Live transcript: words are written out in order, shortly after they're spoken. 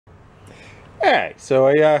Alright, so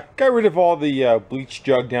I got rid of all the bleach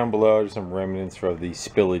jug down below. There's some remnants from the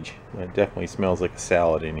spillage. It definitely smells like a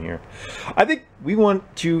salad in here. I think we want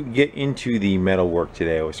to get into the metal work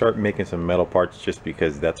today. We'll start making some metal parts just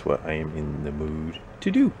because that's what I am in the mood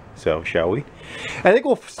to do. So, shall we? I think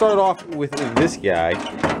we'll start off with this guy.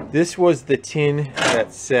 This was the tin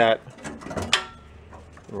that sat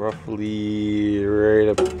roughly right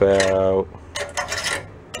about...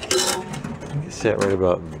 I think it sat right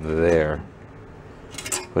about there.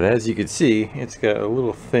 But as you can see, it's got a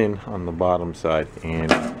little thin on the bottom side, and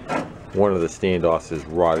one of the standoffs is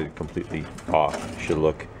rotted completely off. Should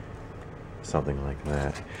look something like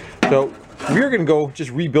that. So we're going to go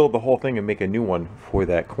just rebuild the whole thing and make a new one for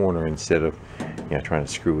that corner instead of trying to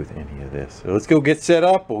screw with any of this. So let's go get set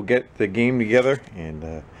up. We'll get the game together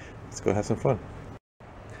and let's go have some fun.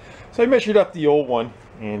 So I measured up the old one,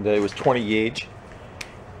 and it was 20 gauge,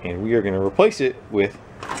 and we are going to replace it with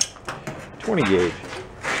 20 gauge.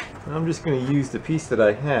 I'm just going to use the piece that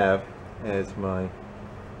I have as my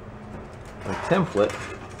template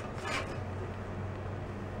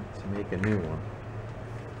to make a new one.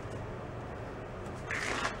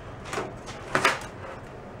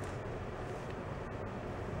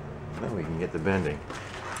 Then we can get the bending.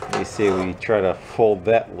 They say we try to fold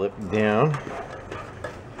that lip down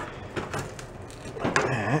like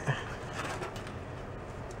that.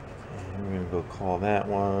 And we're going to go call that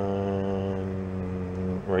one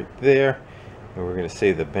right there, and we're going to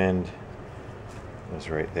say the bend was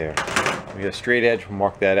right there. We got a straight edge, we'll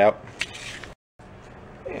mark that out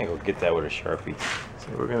and go get that with a Sharpie. So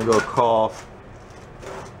we're going to go call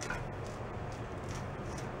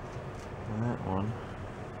that one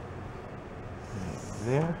right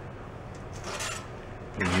there.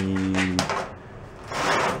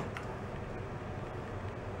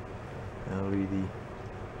 That'll be the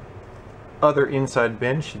other inside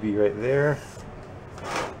bend, should be right there.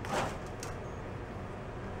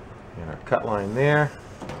 And our cut line there.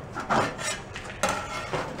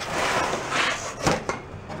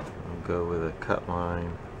 We'll go with a cut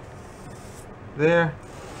line there.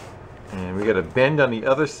 And we got a bend on the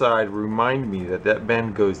other side. Remind me that that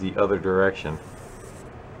bend goes the other direction.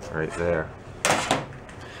 Right there.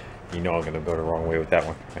 You know I'm going to go the wrong way with that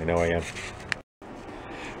one. I know I am. I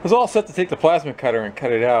was all set to take the plasma cutter and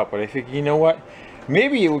cut it out, but I figured, you know what?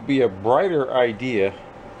 Maybe it would be a brighter idea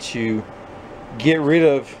to get rid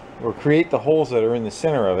of or create the holes that are in the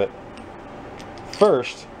center of it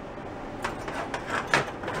first,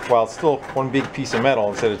 while it's still one big piece of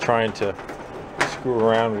metal, instead of trying to screw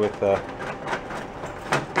around with the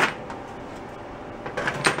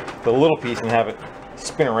little piece and have it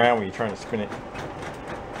spin around when you're trying to spin it.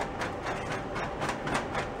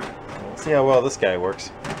 Let's see how well this guy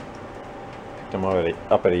works. Picked them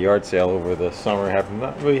up at a yard sale over the summer. Have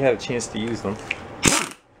not really had a chance to use them.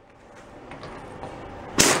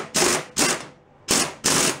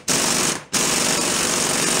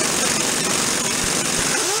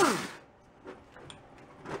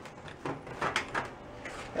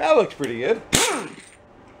 That looks pretty good.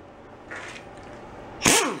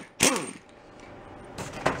 So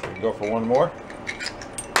we go for one more.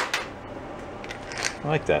 I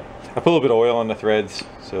like that. I put a little bit of oil on the threads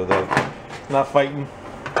so that it's not fighting.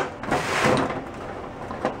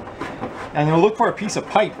 I'm going to look for a piece of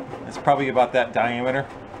pipe that's probably about that diameter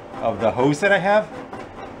of the hose that I have,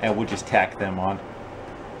 and we'll just tack them on.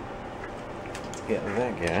 Let's get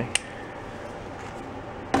that guy.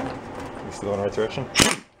 We still in the right direction?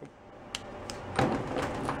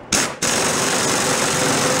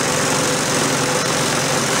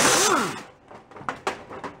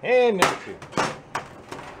 And number two.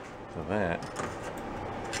 So that,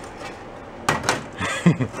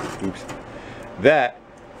 oops, that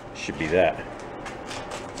should be that.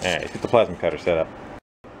 Alright, let's get the plasma cutter set up.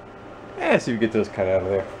 And see if we get those cut out of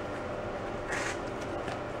there.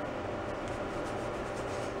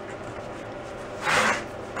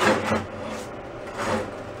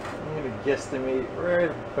 I'm going to guesstimate right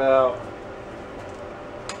about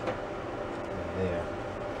there.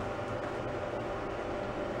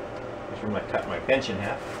 I'm going to cut my bench in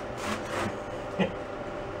half.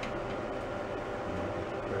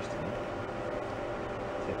 First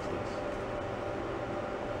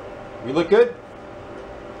we look good?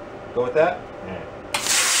 Go with that? All right.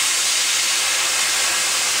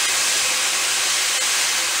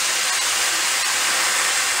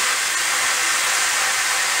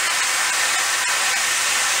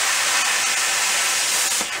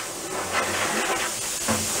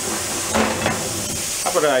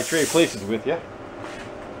 How about I trade places with you?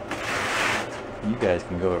 You guys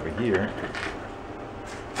can go over here.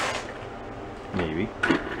 Maybe.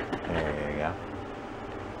 There you go.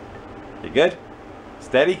 You good?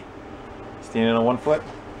 Steady? Standing on one foot?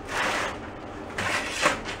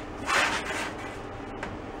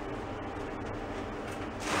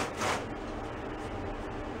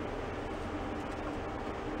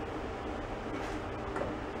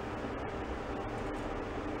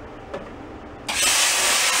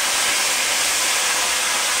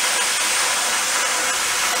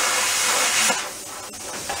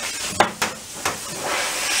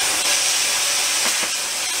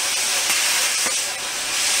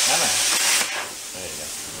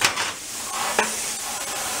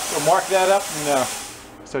 So mark that up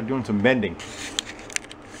and start doing some bending.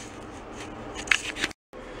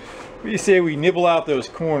 What do you say we nibble out those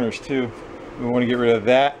corners too? We want to get rid of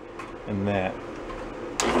that and that.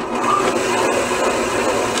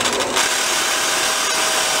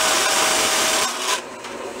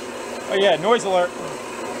 Oh yeah, noise alert.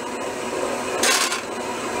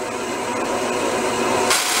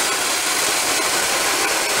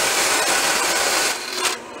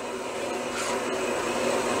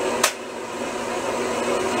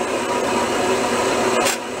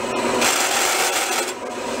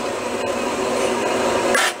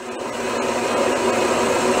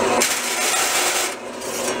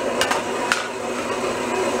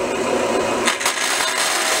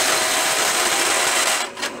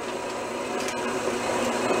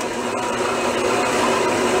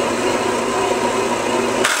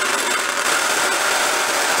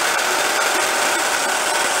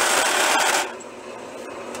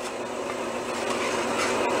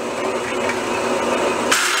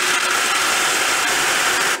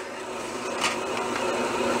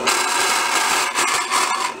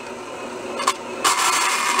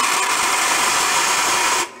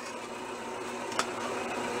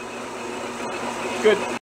 Good.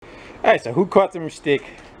 Alright, so who caught the mistake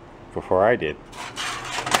before I did?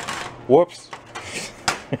 Whoops.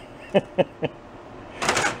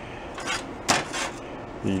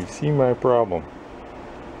 You see my problem.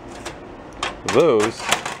 Those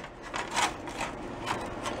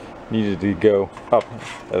needed to go up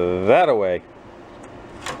that way.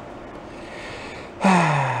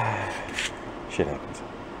 Shit happens.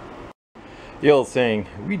 The old saying,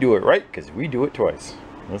 we do it right because we do it twice.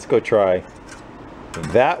 Let's go try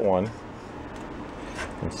that one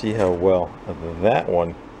and see how well that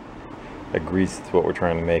one agrees to what we're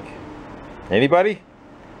trying to make. Anybody?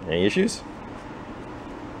 Any issues?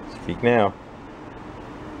 Speak now.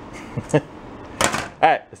 Alright,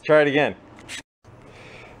 let's try it again.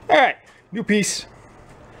 Alright, new piece.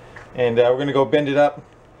 And we're going to go bend it up.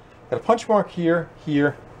 Got a punch mark here,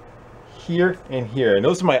 here, here, and here. And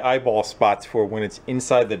those are my eyeball spots for when it's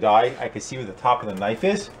inside the die. I can see where the top of the knife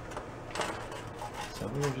is. So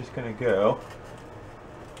we're just going to go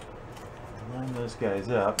line those guys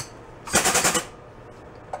up.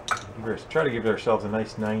 Try to give ourselves a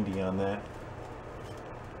nice 90 on that.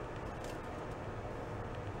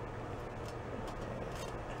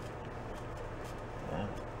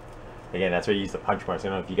 Again, that's why I use the punch marks. I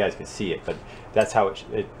don't know if you guys can see it, but that's how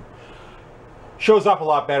it shows up a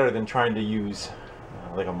lot better than trying to use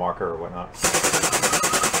like a marker or whatnot.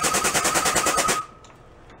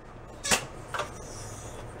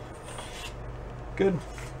 Good.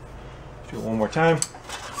 Do it one more time.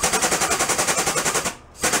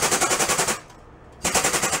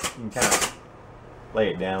 You can kind of lay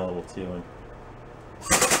it down a little too.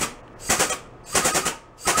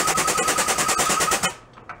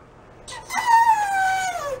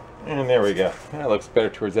 And there we go. That looks better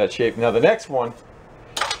towards that shape. Now the next one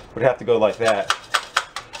would have to go like that.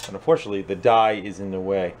 And unfortunately the die is in the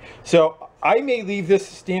way. So I may leave this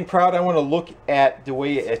stand proud. I want to look at the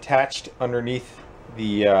way it attached underneath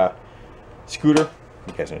the scooter.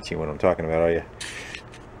 You guys don't see what I'm talking about, are you?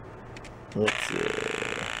 Let's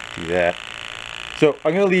do that. So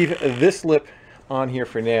I'm going to leave this lip on here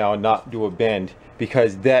for now and not do a bend,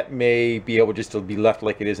 because that may be able just to be left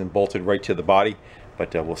like it is and bolted right to the body.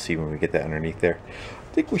 But we'll see when we get that underneath there.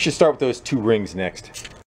 I think we should start with those two rings next.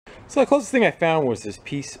 So the closest thing I found was this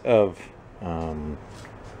piece of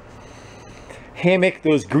hammock,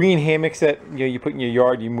 those green hammocks that you put in your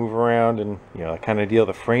yard, you move around, and that kind of deal.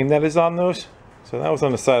 The frame that is on those. So that was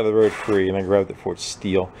on the side of the road free, and I grabbed it for its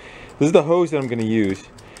steel. This is the hose that I'm going to use,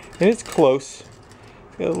 and it's close.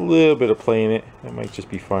 It's got a little bit of play in it. That might just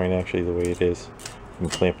be fine actually the way it is. You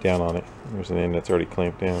can clamp down on it. There's an end that's already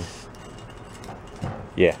clamped down.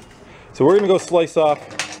 Yeah, so we're going to go slice off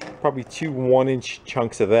probably two 1-inch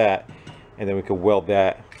chunks of that, and then we can weld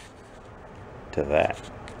that to that.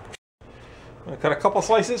 I'm going to cut a couple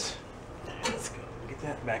slices. Let's go get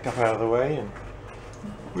that back up out of the way, and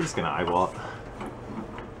we're just going to eyeball it.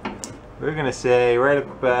 We're going to say right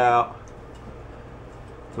about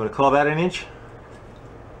you want to call that an inch?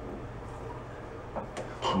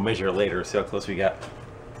 We'll measure it later, see how close we got.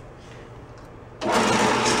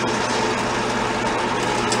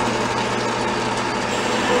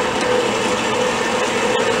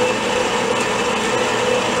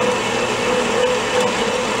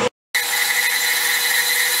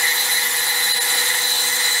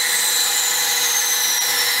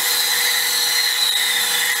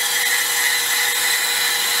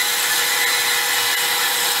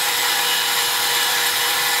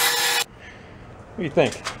 What do you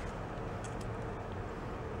think?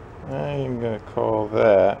 I'm going to call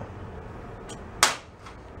that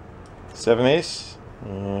 7/8.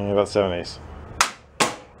 Yeah, about 7/8.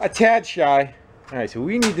 A tad shy. Alright, so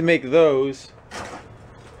we need to make those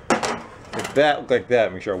if that look like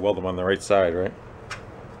that. Make sure I weld them on the right side, right?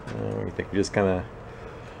 What do you think? We just kind of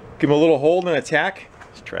give them a little hold and attack.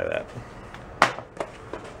 Let's try that.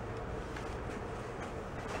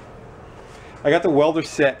 I got the welder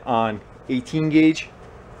set on 18 gauge.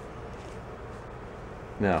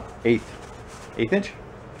 No, eighth inch.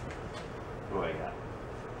 What do I got?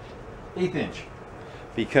 1/8 inch,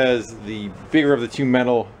 because the bigger of the two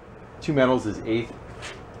metals is 1/8.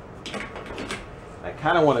 I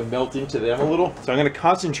kind of want to melt into them a little, so I'm going to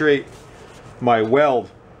concentrate my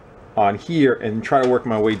weld on here and try to work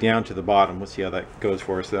my way down to the bottom. Let's see how that goes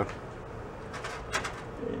for us, though.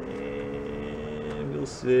 And we'll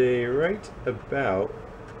say right about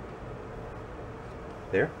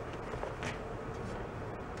there.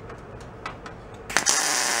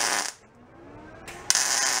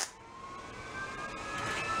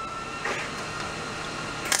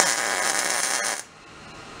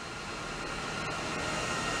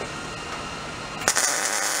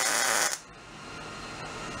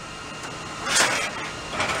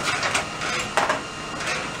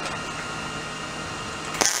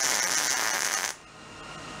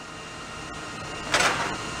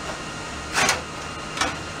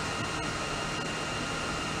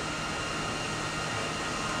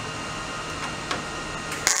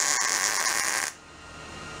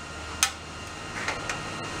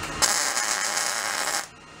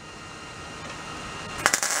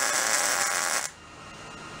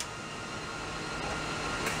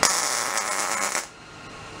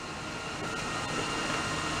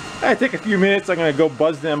 I take a few minutes. I'm going to go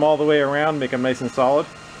buzz them all the way around, make them nice and solid,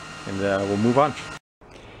 and we'll move on.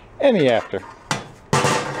 And the after.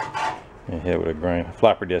 And hit it with a grind. A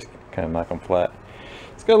flapper disc, kind of knock them flat.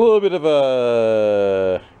 It's got a little bit of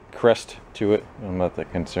a crest to it. I'm not that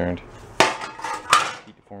concerned.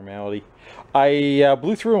 Heat deformality. I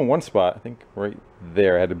blew through in one spot, I think right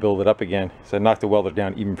there. I had to build it up again, so I knocked the welder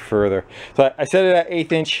down even further. So I set it at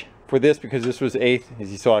 1/8 inch for this because this was 1/8.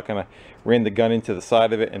 As you saw, I kind of ran the gun into the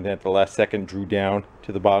side of it and then at the last second drew down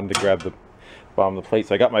to the bottom to grab the bottom of the plate.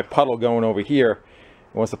 So I got my puddle going over here.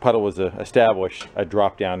 And once the puddle was established, I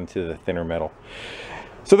dropped down into the thinner metal.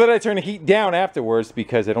 So then I turn the heat down afterwards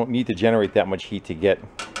because I don't need to generate that much heat to get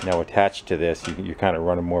attached to this. You're kind of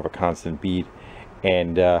running more of a constant bead.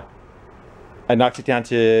 And I knocked it down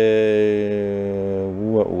to,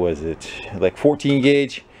 what was it, like 14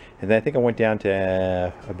 gauge. And then I think I went down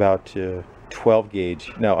to about 12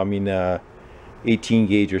 gauge. No, I mean 18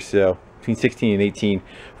 gauge or so. Between 16 and 18.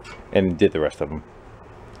 And did the rest of them.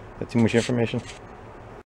 That's too much information.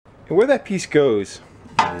 And where that piece goes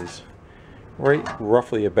is right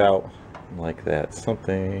roughly about like that.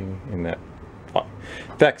 Something in that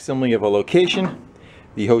facsimile of a location.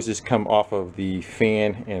 The hoses come off of the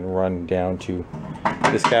fan and run down to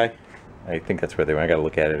this guy. I think that's where they went. I gotta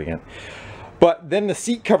look at it again. But then the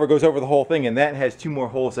seat cover goes over the whole thing, and that has two more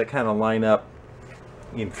holes that kind of line up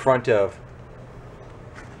in front of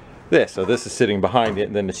this. So this is sitting behind it,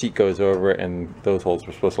 and then the seat goes over it, and those holes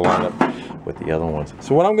were supposed to line up with the other ones.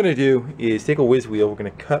 So what I'm gonna do is take a whiz wheel. We're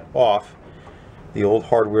gonna cut off the old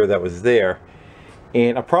hardware that was there.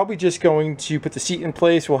 And I'm probably just going to put the seat in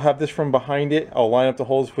place. We'll have this from behind it. I'll line up the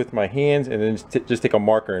holes with my hands and then just take a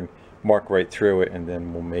marker and mark right through it. And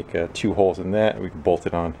then we'll make 2 holes in that and we can bolt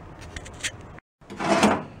it on.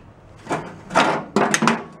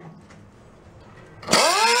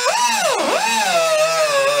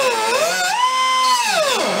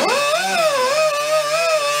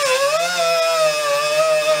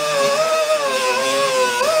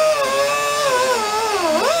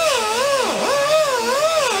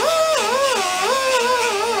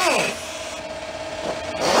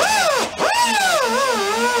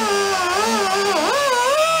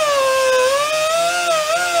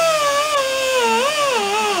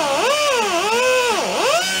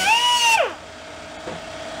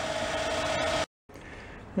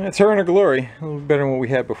 It's her in her glory, a little better than what we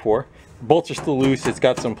had before. bolts are still loose. It's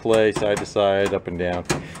got some play side to side, up and down,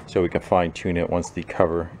 so we can fine tune it once the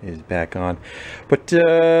cover is back on. But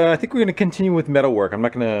I think we're going to continue with metal work. I'm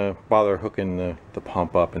not going to bother hooking the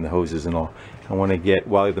pump up and the hoses and all. I want to get,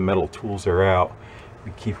 while the metal tools are out,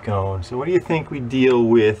 we keep going. So what do you think we deal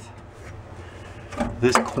with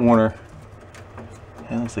this corner?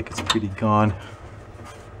 It looks like it's pretty gone.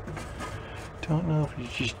 Don't know if we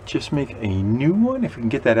just make a new one, if we can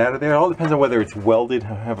get that out of there. It all depends on whether it's welded.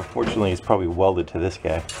 However, fortunately, it's probably welded to this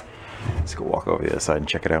guy. Let's go walk over the other side and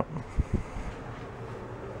check it out.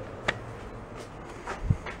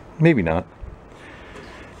 Maybe not.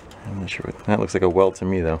 I'm not sure. That looks like a weld to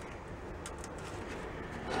me, though.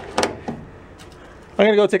 I'm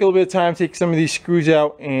gonna go take a little bit of time, take some of these screws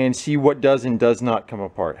out, and see what does and does not come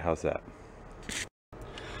apart. How's that?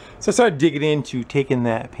 So I started digging into taking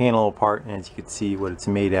that panel apart, and as you can see what it's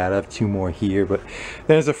made out of. Two more here, but then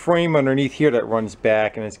there's a frame underneath here that runs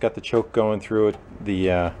back, and it's got the choke going through it,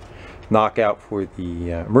 the knockout for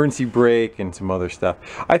the emergency brake, and some other stuff.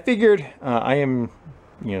 I figured I am,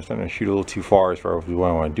 starting to shoot a little too far as far as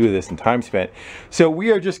what I want to do this and time spent. So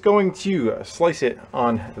we are just going to slice it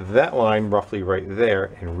on that line roughly right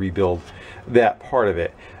there and rebuild that part of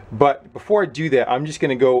it. But before I do that, I'm just going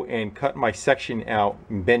to go and cut my section out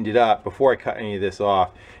and bend it up before I cut any of this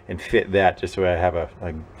off and fit that, just so I have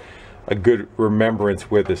a good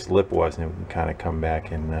remembrance where this lip was, and we can kind of come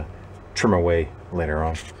back and trim away later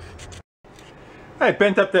on. I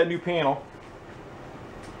bent up that new panel.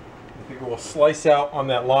 I think we'll slice out on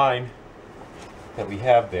that line that we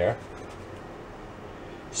have there.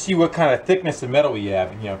 See what kind of thickness of metal we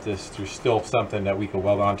have, if there's still something that we can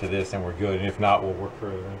weld onto this, and we're good, and if not, we'll work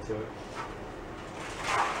further into it.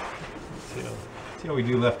 See how we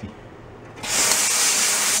do, Lefty.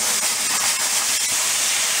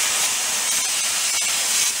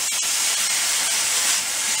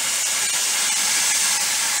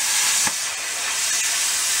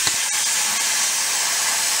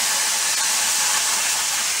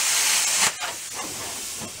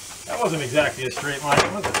 That wasn't exactly a straight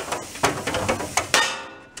line, was it?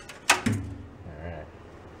 Alright.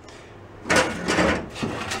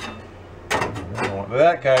 I want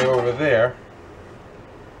that guy over there.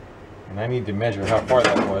 And I need to measure how far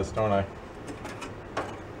that was, don't I?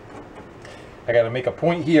 I got to make a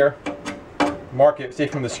point here, mark it, say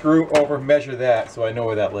from the screw over, measure that, so I know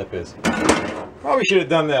where that lip is. Probably should have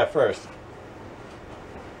done that first.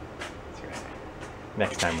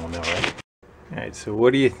 Next time we'll know, right? Alright, so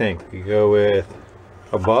what do you think? We go with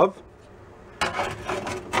above,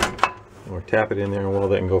 or tap it in there and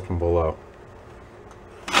weld it and go from below?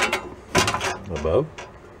 Above.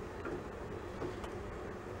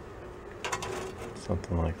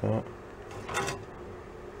 Something like that.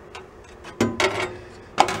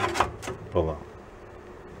 Below.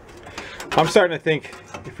 I'm starting to think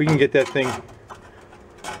if we can get that thing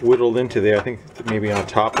whittled into there, I think maybe on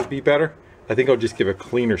top would be better. I think I'll just give a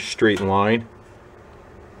cleaner straight line.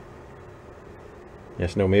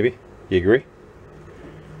 Yes, no, maybe? You agree?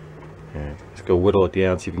 Alright, let's go whittle it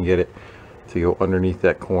down, see if we can get it to go underneath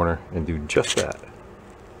that corner and do just that.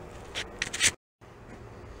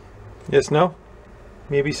 Yes, no?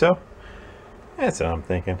 Maybe so? That's what I'm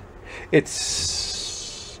thinking.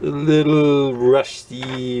 It's a little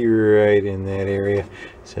rusty right in that area,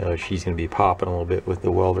 so she's going to be popping a little bit with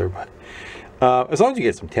the welder, but as long as you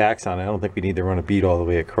get some tacks on it, I don't think we need to run a bead all the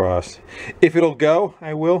way across. If it'll go,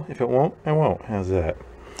 I will. If it won't, I won't. How's that?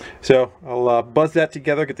 So I'll buzz that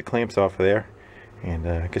together, get the clamps off of there, and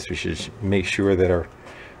I guess we should make sure that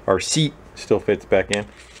our seat still fits back in.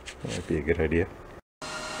 That'd be a good idea.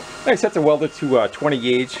 I set the welder to 20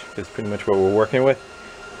 gauge. That's pretty much what we're working with.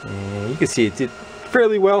 And you can see it did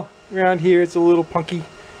fairly well around here. It's a little punky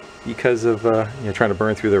because of trying to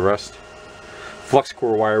burn through the rust. Flux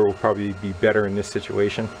core wire will probably be better in this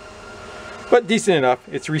situation, but decent enough.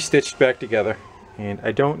 It's restitched back together, and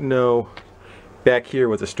I don't know back here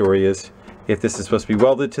what the story is, if this is supposed to be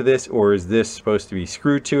welded to this or is this supposed to be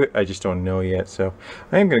screwed to it. I just don't know yet, so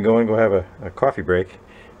I am going to go have a coffee break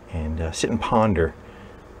and sit and ponder,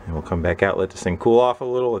 and we'll come back out, let this thing cool off a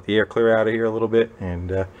little, let the air clear out of here a little bit, and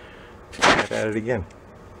have at it again.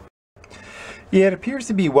 Yeah, it appears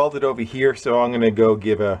to be welded over here, so I'm going to go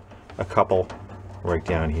give a couple right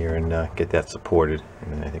down here and get that supported,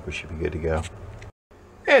 and then I think we should be good to go.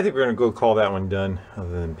 Yeah, I think we're going to go call that one done,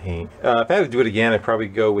 other than paint. If I had to do it again, I'd probably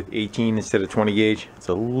go with 18 instead of 20 gauge. It's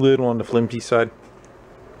a little on the flimsy side.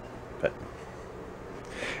 But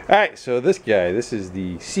alright, so this guy, this is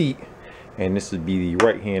the seat, and this would be the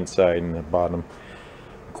right hand side, and the bottom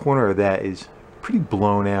corner of that is pretty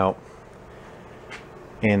blown out.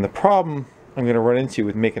 And the problem I'm going to run into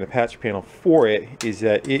with making a patch panel for it is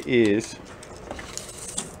that it is,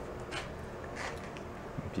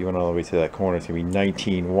 if you went all the way to that corner, it's going to be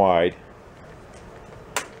 19 wide.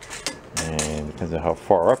 And depends on how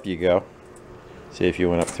far up you go. Say if you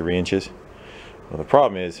went up 3 inches. Well, the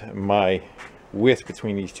problem is my width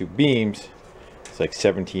between these two beams is like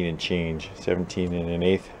 17 and change, 17 and an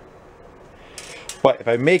eighth. But if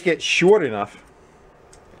I make it short enough,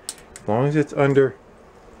 as long as it's under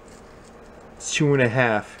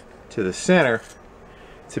 2.5 to the center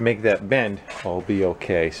to make that bend, I'll be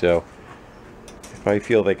okay. So if I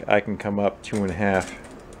feel like I can come up 2.5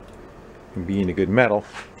 and be in a good metal,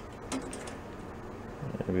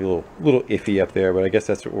 it'll be a little iffy up there, but I guess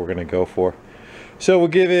that's what we're gonna go for. So we'll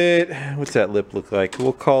give it, what's that lip look like?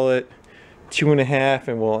 We'll call it 2.5,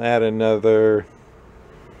 and we'll add another,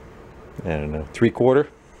 I don't know, 3/4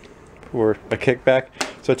 for a kickback.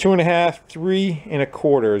 So 2.5,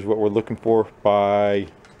 3.25 is what we're looking for by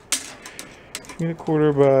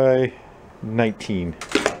 3.25 by 19.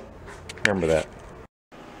 Remember that.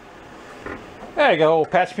 There you go,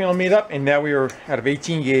 patch panel made up, and now we are out of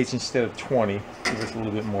 18 gauge instead of 20. Give us a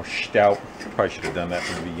little bit more stout. Probably should have done that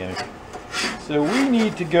from the beginning. So we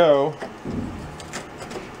need to go,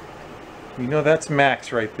 we know that's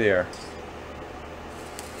max right there.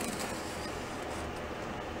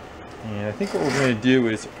 And I think what we're going to do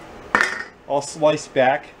is I'll slice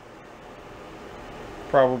back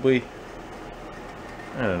probably,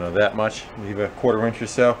 I don't know, that much, leave a 1/4 inch or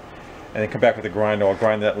so, and then come back with a grinder. I'll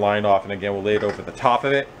grind that line off, and again we'll lay it over the top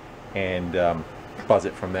of it and buzz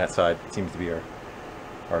it from that side. It seems to be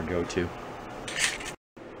our go-to.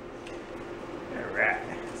 Alright,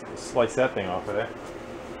 so we'll slice that thing off of there.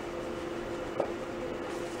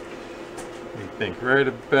 I think right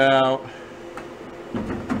about,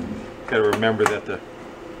 gotta remember that the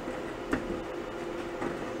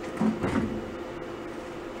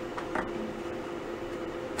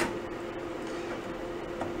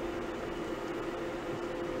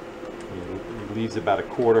it leaves about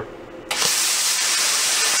 1/4.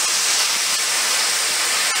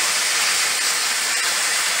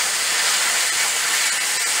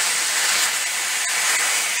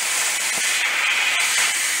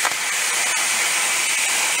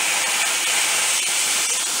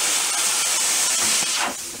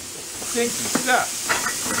 Stinky stuff.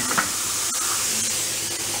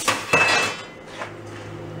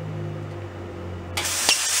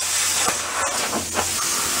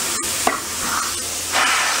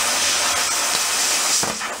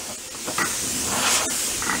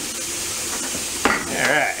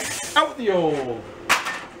 Alright, out with the old.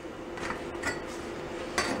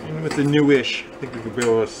 In with the newish. I think we could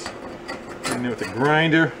go in with the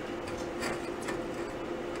grinder.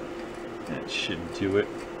 That should do it.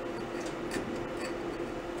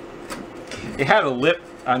 It had a lip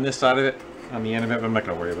on this side of it, on the end of it, but I'm not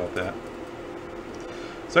going to worry about that.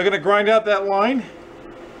 So I'm going to grind out that line,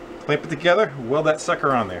 clamp it together, weld that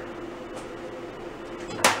sucker on there.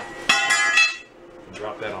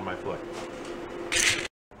 Drop that on my foot.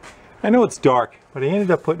 I know it's dark, but I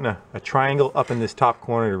ended up putting a triangle up in this top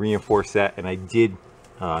corner to reinforce that, and I did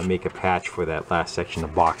make a patch for that last section to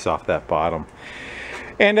box off that bottom.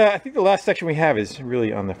 And I think the last section we have is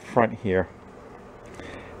really on the front here.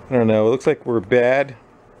 I don't know, it looks like we're bad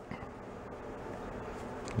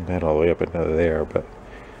all the way up into there, but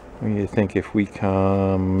I need to think if we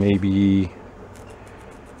come maybe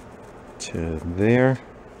to there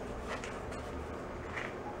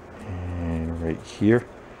and right here.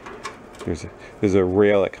 There's a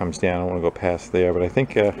rail that comes down. I don't want to go past there, but I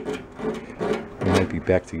think we might be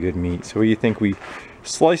back to good meat. So what do you think we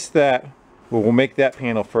slice that? Well, we'll make that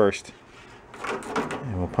panel first,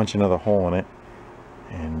 and we'll punch another hole in it.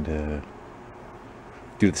 And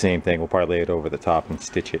do the same thing. We'll probably lay it over the top and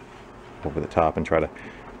stitch it over the top and try to,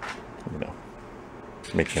 you know,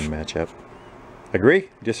 make them match up. Agree?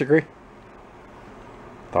 Disagree?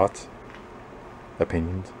 Thoughts?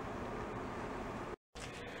 Opinions?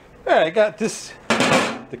 Alright, I got this,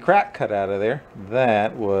 the crack cut out of there.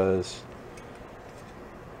 That was,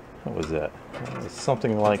 what was that? It was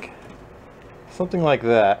something like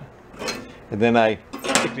that. And then I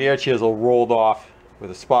took the air chisel, rolled off where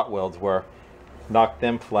the spot welds were, knocked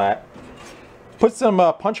them flat, put some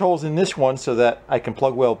punch holes in this one so that I can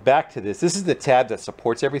plug weld back to this. This is the tab that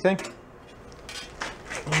supports everything,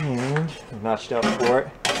 and notched out for it.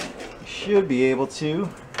 You should be able to,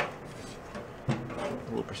 a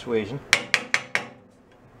little persuasion,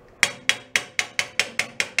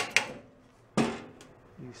 do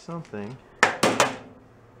something.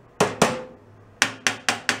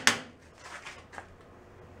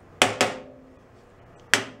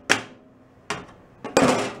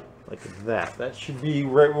 like that. That should be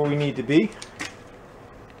right where we need to be.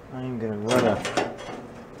 I'm gonna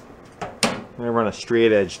run a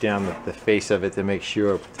straight edge down the face of it to make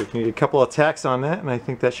sure. We need a couple of tacks on that, and I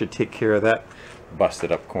think that should take care of that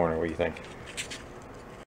busted up corner. What do you think?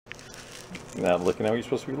 Not looking how you're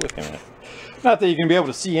supposed to be looking at. Not that you're gonna be able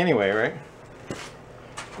to see anyway, right?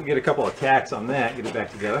 We get a couple of tacks on that, get it back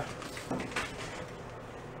together.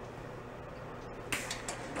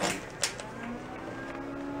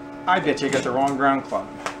 I bet you got the wrong ground cloth.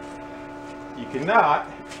 You cannot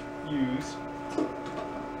use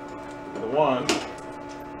the one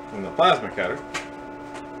from the plasma cutter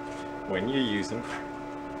when you're using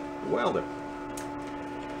the welder.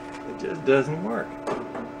 It just doesn't work.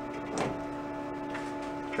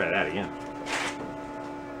 Try that again.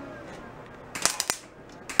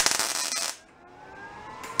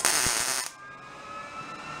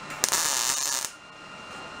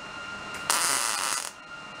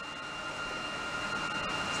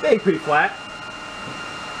 Stay pretty flat.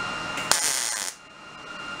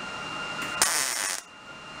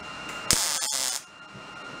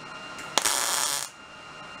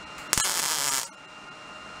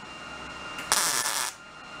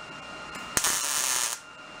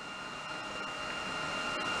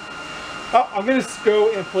 Oh, I'm going to go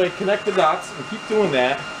and connect the dots and keep doing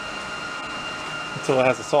that until it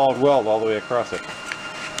has a solid weld all the way across it.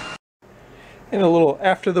 And a little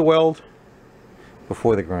after the weld,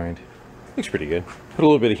 before the grind. Looks pretty good. Put a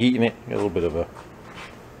little bit of heat in it. Got a little bit of a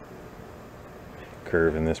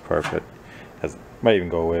curve in this part, but might even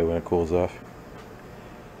go away when it cools off.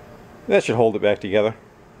 That should hold it back together.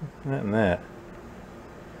 That and that.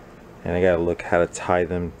 And I gotta look how to tie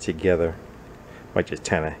them together. Might just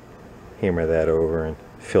kind of hammer that over and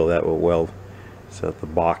fill that with weld so that the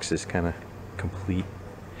box is kind of complete.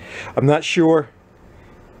 I'm not sure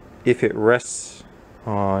if it rests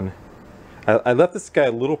on... I left this guy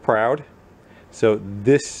a little proud, so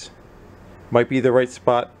this might be the right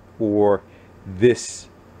spot, or this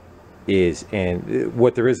is, and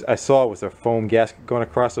what there is I saw was a foam gasket going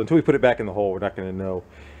across, so until we put it back in the hole we're not going to know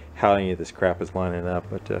how any of this crap is lining up,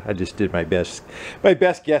 but I just did my best. My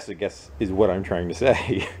best guess, I guess, is what I'm trying to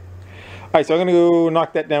say. Alright, so I'm going to go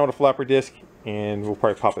knock that down with a flapper disc, and we'll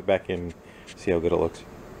probably pop it back in, see how good it looks,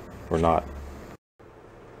 or not.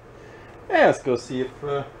 Yeah, let's go see if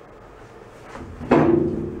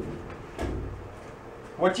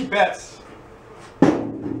what's your bets?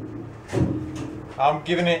 I'm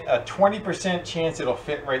giving it a 20% chance it'll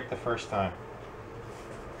fit right the first time.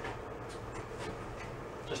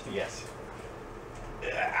 Just a guess.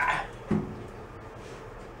 Yeah.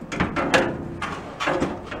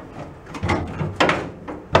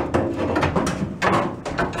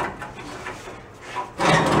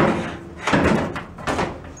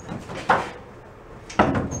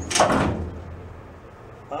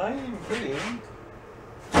 I'm putting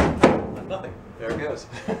nothing. There it goes.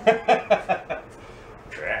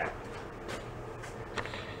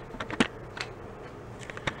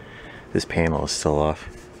 This panel is still off.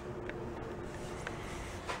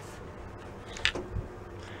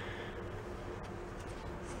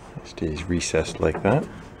 It stays recessed like that.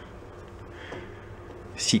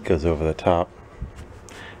 The seat goes over the top.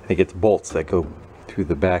 I think it's bolts that go through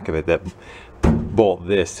the back of it that bolt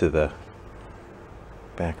this to the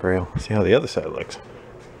back rail. See how the other side looks.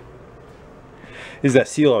 This is that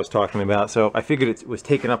seal I was talking about, so I figured it was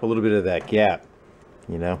taking up a little bit of that gap,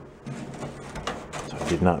 you know. So I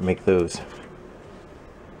did not make those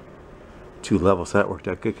two levels. So that worked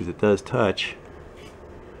out good because it does touch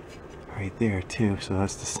right there too. So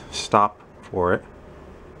that's the stop for it.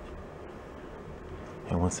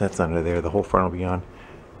 And once that's under there, the whole front will be on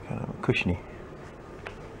kind of cushiony.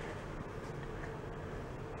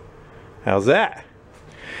 How's that?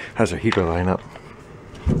 How's our heater line up?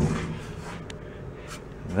 And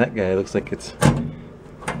that guy looks like it's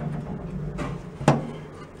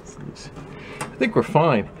loose. I think we're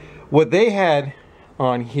fine. What they had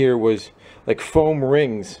on here was like foam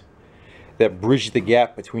rings that bridge the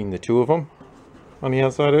gap between the two of them on the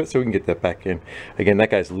outside of it, so we can get that back in. Again, that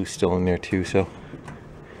guy's loose still in there too, so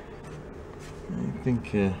I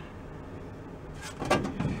think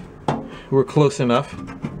we're close enough.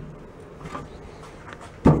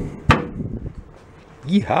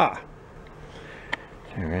 Yeehaw!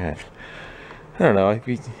 Alright. I don't know. If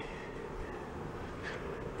you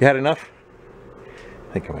had enough?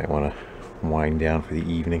 I think I might want to wind down for the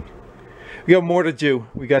evening. We got more to do.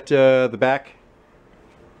 We got the back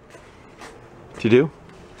to do.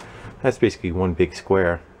 That's basically one big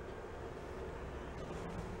square.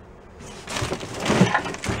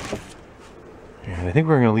 And I think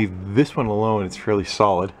we're gonna leave this one alone. It's fairly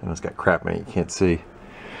solid, and it's got crap in it you can't see.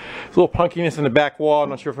 There's a little punkiness in the back wall. I'm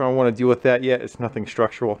not sure if I want to deal with that yet. It's nothing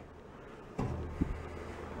structural. I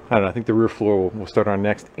don't know, I think the rear floor we'll start on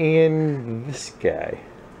next. And this guy.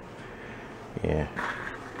 Yeah.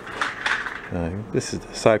 This is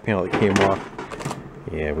the side panel that came off.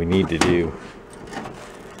 Yeah, we need to do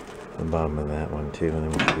the bottom of that one too,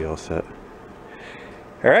 and then we'll be all set.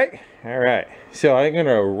 Alright. So I'm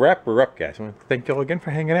gonna wrap her up, guys. I want to thank y'all again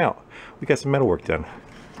for hanging out. We got some metal work done.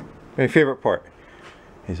 My favorite part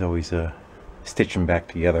is always stitching back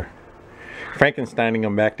together. Frankensteining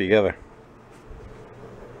them back together.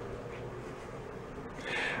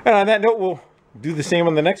 And on that note, we'll do the same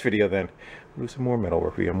on the next video then. We'll do some more metal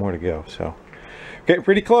work. We got more to go, so getting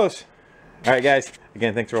pretty close. Alright guys,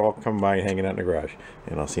 again, thanks for all coming by and hanging out in the garage.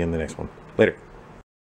 And I'll see you in the next one. Later.